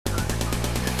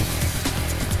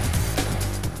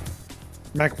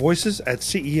MacVoices at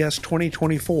CES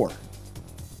 2024.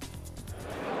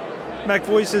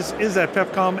 MacVoices is at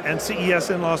Pepcom and CES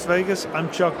in Las Vegas.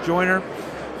 I'm Chuck Joyner.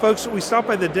 Folks, we stopped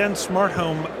by the Den Smart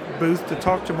Home booth to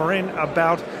talk to Maureen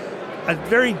about a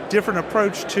very different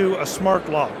approach to a smart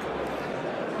lock.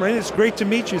 Maureen, it's great to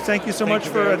meet you. Thank you so much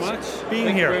for being here.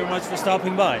 Thank you very much for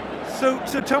stopping by. So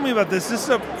tell me about this. This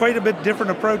is quite a bit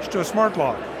different approach to a smart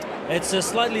lock. It's a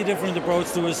slightly different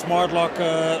approach to a smart lock,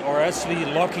 or actually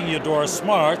locking your door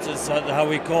smart, is how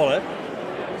we call it.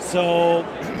 So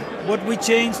what we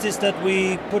changed is that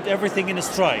we put everything in a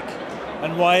strike.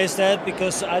 And why is that?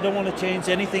 Because I don't want to change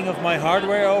anything of my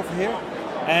hardware over here.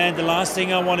 And the last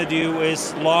thing I want to do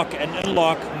is lock and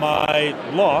unlock my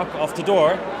lock of the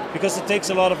door, because it takes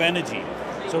a lot of energy.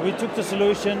 So we took the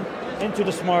solution into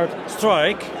the smart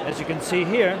strike, as you can see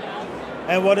here.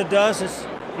 And what it does is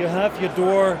you have your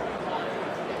door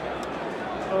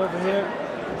over here.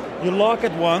 You lock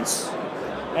it once,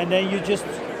 and then you just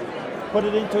put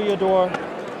it into your door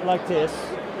like this,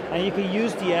 and you can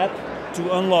use the app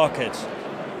to unlock it.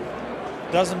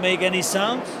 Doesn't make any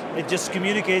sound. It just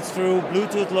communicates through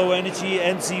Bluetooth Low Energy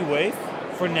and Z-Wave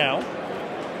for now.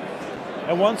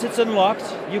 And once it's unlocked,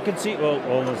 you can see, well,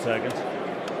 hold on a second.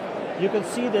 You can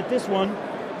see that this one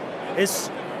is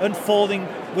unfolding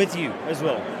with you as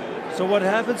well. So what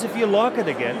happens if you lock it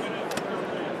again?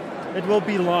 It will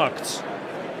be locked.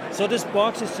 So this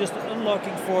box is just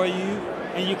unlocking for you,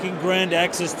 and you can grant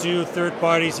access to third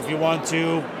parties if you want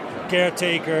to,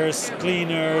 caretakers,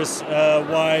 cleaners,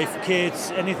 wife,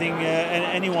 kids, anything,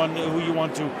 anyone who you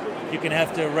want to. You can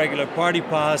have the regular party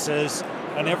passes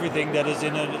and everything that is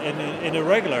in a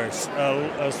regular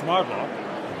smart lock.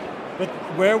 But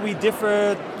where we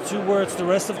differ towards the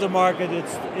rest of the market,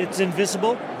 it's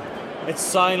invisible, it's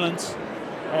silent,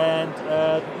 and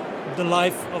the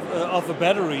life of a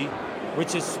battery,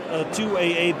 which is a 2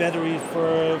 AA battery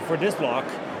for this lock,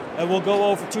 will go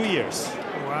over 2 years.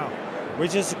 Wow.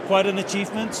 Which is quite an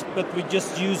achievement, but we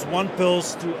just use one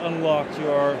pulse to unlock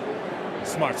your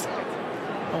smart strike.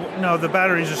 Now the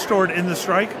batteries are stored in the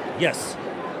strike? Yes.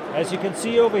 As you can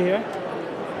see over here,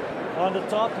 on the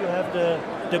top you have the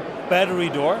battery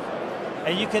door,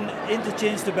 and you can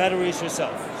interchange the batteries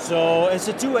yourself. So it's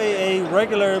a 2 AA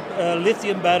regular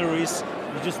lithium batteries.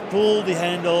 You just pull the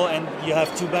handle and you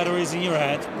have 2 batteries in your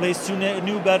hand, place 2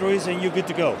 new batteries, and you're good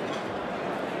to go.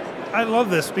 I love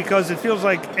this because it feels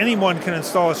like anyone can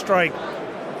install a strike.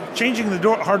 Changing the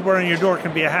door hardware on your door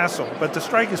can be a hassle, but the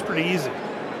strike is pretty easy.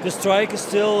 The strike is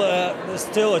still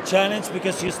a challenge,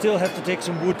 because you still have to take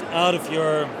some wood out of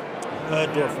your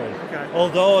door frame. Okay.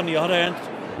 Although on the other hand,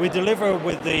 we deliver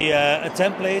with the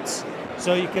templates,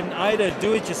 so you can either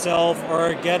do it yourself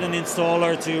or get an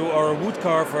installer or a wood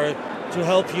carver to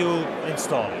help you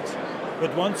install it.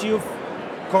 But once you've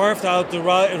carved out the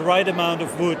right amount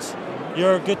of wood,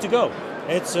 you're good to go.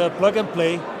 It's plug and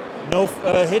play, no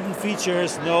hidden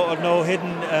features, no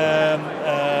hidden,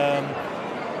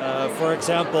 for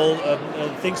example,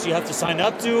 things you have to sign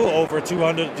up to, over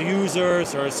 200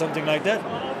 users or something like that.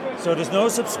 So there's no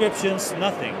subscriptions,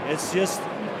 nothing. It's just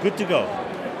good to go.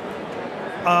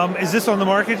 Is this on the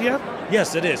market yet?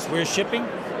 Yes, it is. We're shipping,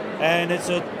 and it's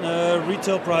a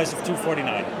retail price of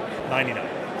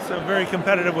 $249.99. So very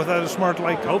competitive with other smart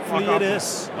light. Hopefully it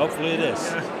is. Hopefully it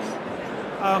is. Yeah.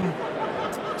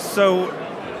 So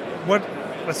what,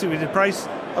 let's see, we did price,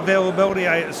 availability.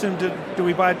 I assume, do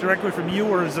we buy it directly from you,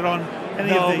 or is it on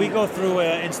any of the... No, we go through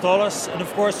installers, and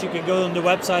of course you can go on the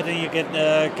website and you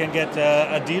can get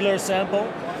a dealer sample.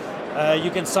 You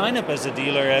can sign up as a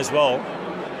dealer as well,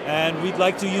 and we'd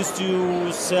like to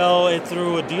sell it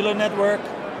through a dealer network.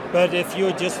 But if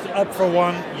you're just up for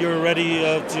one, you're ready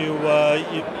of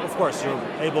course you're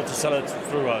able to sell it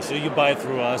through us. So you buy it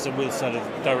through us and we'll sell it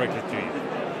directly to you.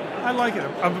 I like it.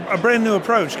 A brand new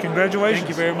approach. Congratulations. Thank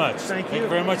you very much. Thank you.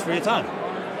 Very much for your time.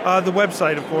 The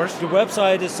website, of course. The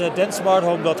website is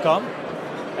densmarthome.com,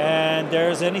 and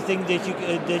there's anything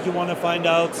that you want to find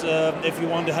out. If you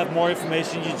want to have more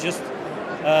information, you just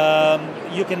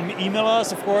you can email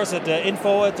us, of course, at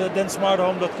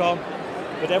info@densmarthome.com.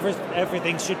 But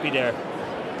everything should be there.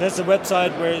 There's a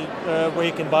website where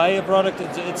you can buy a product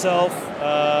itself,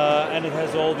 and it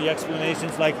has all the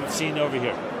explanations like we've seen over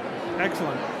here.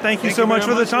 Excellent. Thank you so much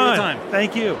for the time.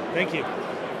 Thank you. Thank you.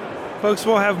 Folks,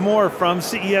 we'll have more from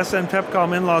CES and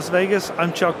Pepcom in Las Vegas.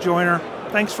 I'm Chuck Joyner.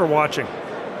 Thanks for watching.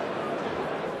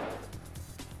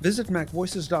 Visit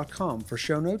MacVoices.com for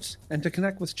show notes and to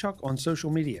connect with Chuck on social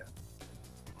media.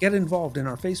 Get involved in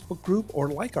our Facebook group or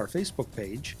like our Facebook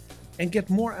page, and get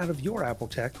more out of your Apple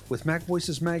tech with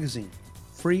MacVoices Magazine,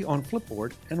 free on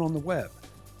Flipboard and on the web.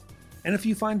 And if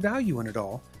you find value in it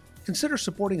all, Consider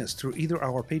supporting us through either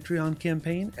our Patreon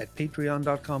campaign at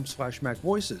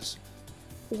patreon.com/MacVoices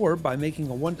or by making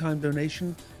a one-time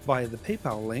donation via the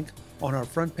PayPal link on our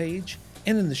front page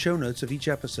and in the show notes of each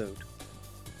episode.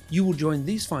 You will join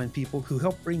these fine people who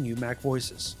help bring you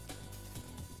MacVoices.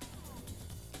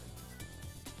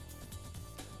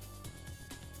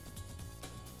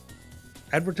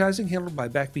 Advertising handled by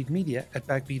Backbeat Media at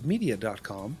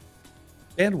backbeatmedia.com.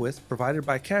 Bandwidth provided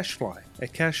by CacheFly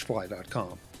at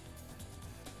cachefly.com.